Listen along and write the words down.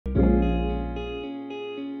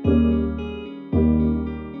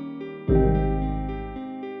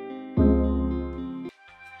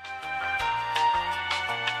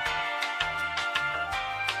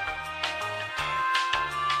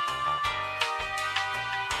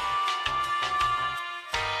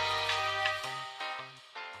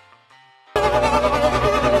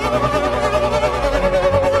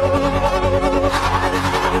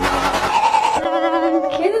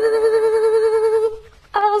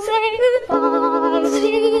say goodbye to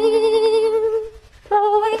you.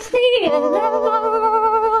 Always be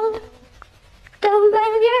alone. Don't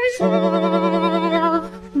blame yourself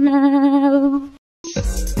now.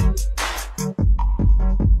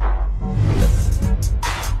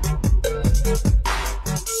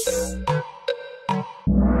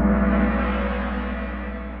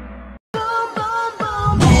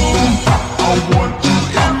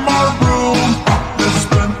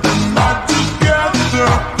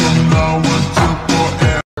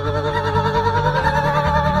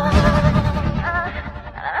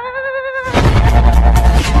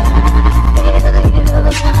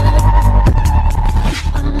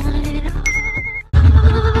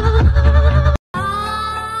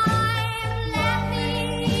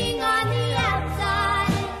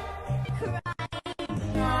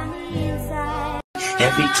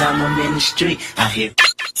 Every time I'm in the street, I hear.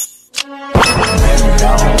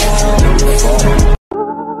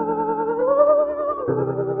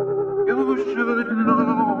 You should know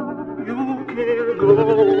you can't go.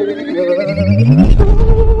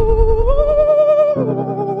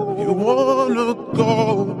 You wanna go,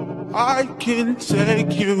 I can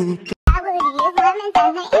take you.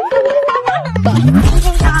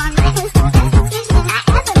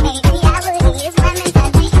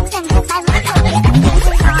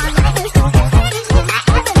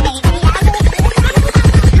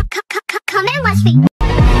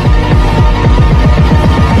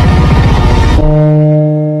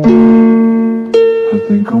 I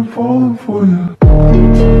think I'm falling for you.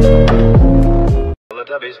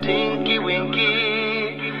 Teletubbies, Tinky Winky,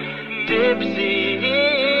 Dipsy,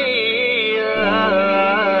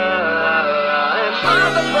 and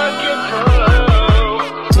motherfucking Pro.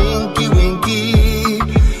 Tinky Winky,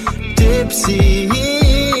 Dipsy,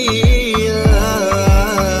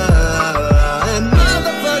 and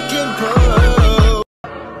motherfucking Pro.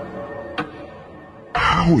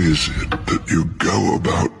 How is it that you go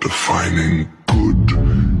about defining good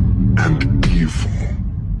and evil?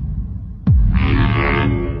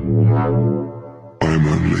 I'm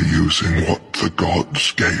only using what the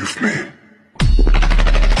gods gave me.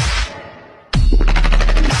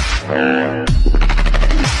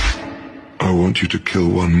 I want you to kill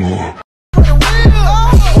one more.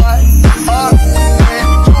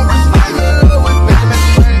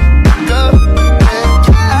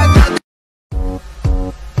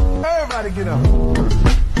 Everybody get up.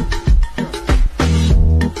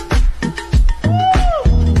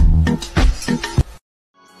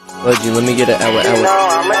 Let me get an hour. Let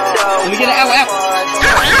me get an hour.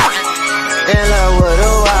 And I with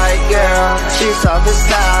a white girl, she soft as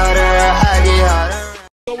powder, I get hotter.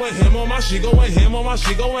 Going ham on my, she going ham on my,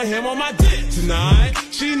 she going ham on my dick tonight.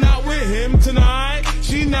 She not with him tonight,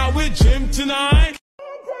 she not with Jim tonight.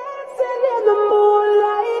 Dancing in the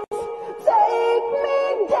moonlight, take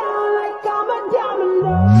me down like I'm a diamond.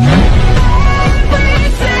 Every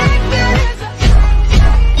second is a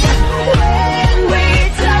when we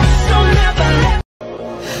touch, don't never let.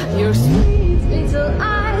 Your sweet little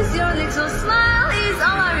eyes, your little smile is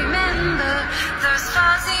all I remember. Those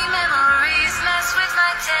fuzzy memories mess with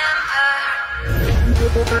my temper.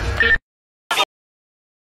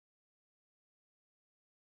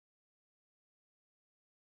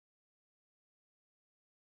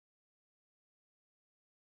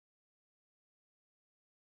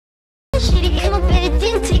 Shitty game of it,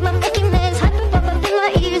 didn't take my fucking meds. Hyping up in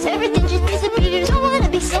my ears, everything just disappears. Don't wanna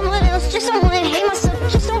be someone else, just don't wanna hate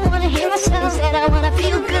myself. Just don't wanna hear myself, said I wanna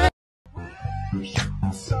feel good.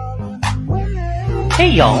 Hey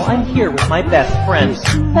y'all, I'm here with my best friend.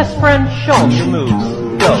 Best friend, show 'em your moves.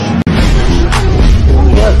 Go.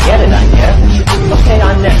 Yeah, get it, I guess. Okay,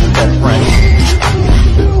 I'm next, best friend.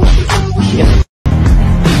 Yes.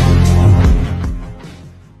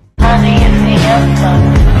 Honey is the anthem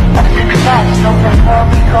of success, so before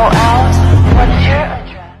we go out, what's your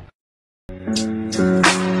address?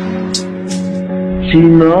 She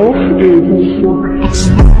knows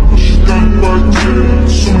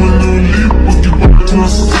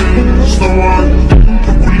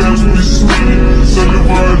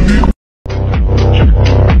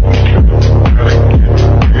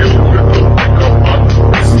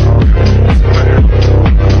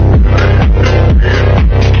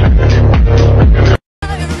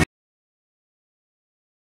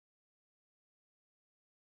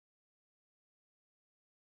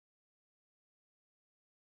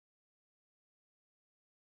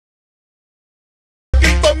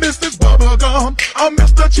Mr. Bubblegum, I'm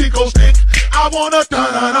Mr. Chico Stick. I wanna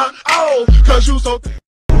da-da-da, oh, cause you so thick.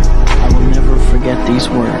 I will never forget these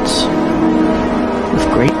words. With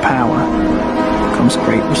great power comes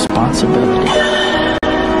great responsibility.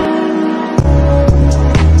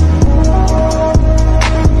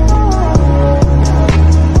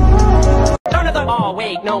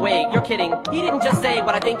 kidding. He didn't just say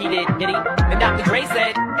what I think he did he? And Dr. Dre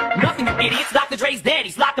said, nothing, you idiots. Dr. Dre's dead.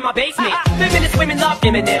 He's locked in my basement. Feminist women love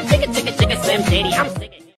Eminem. Chicka, chicka, chicka, Slim Shady. I'm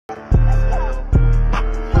sick of it.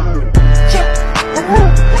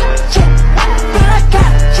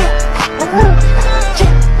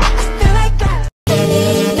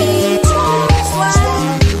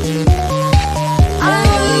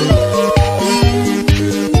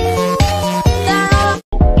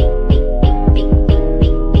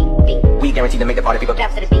 Guaranteed to make the party people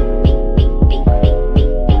clap to the beat.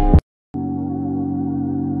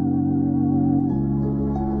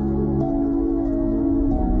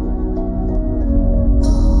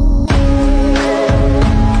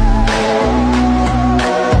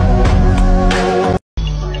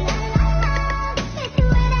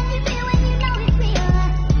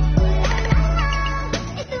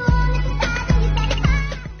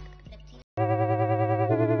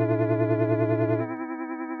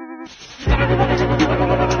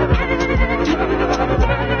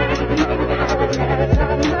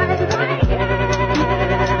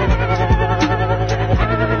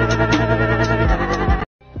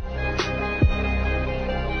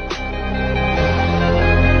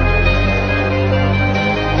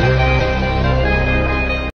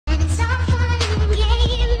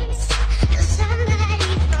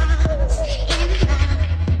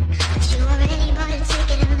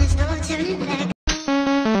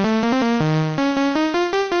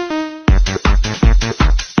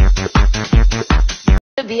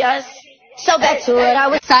 Be us. So back to it, I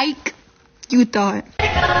was psych. You thought.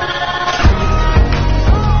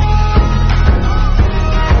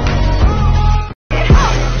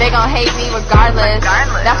 They gon' hate me regardless.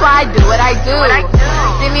 That's why I do what I do.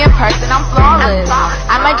 See me in person, I'm flawless.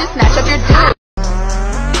 I might just snatch up your dude.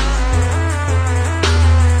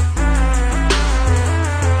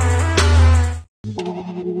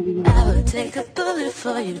 I would take a bullet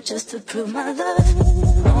for you just to prove my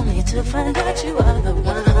love. Only to find out you are the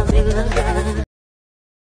one I'll be loving.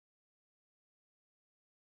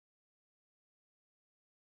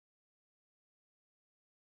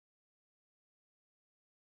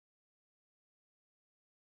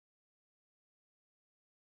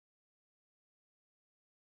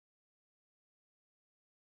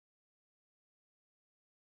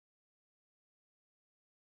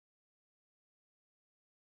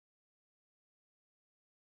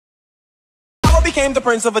 Became the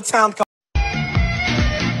prince of a town called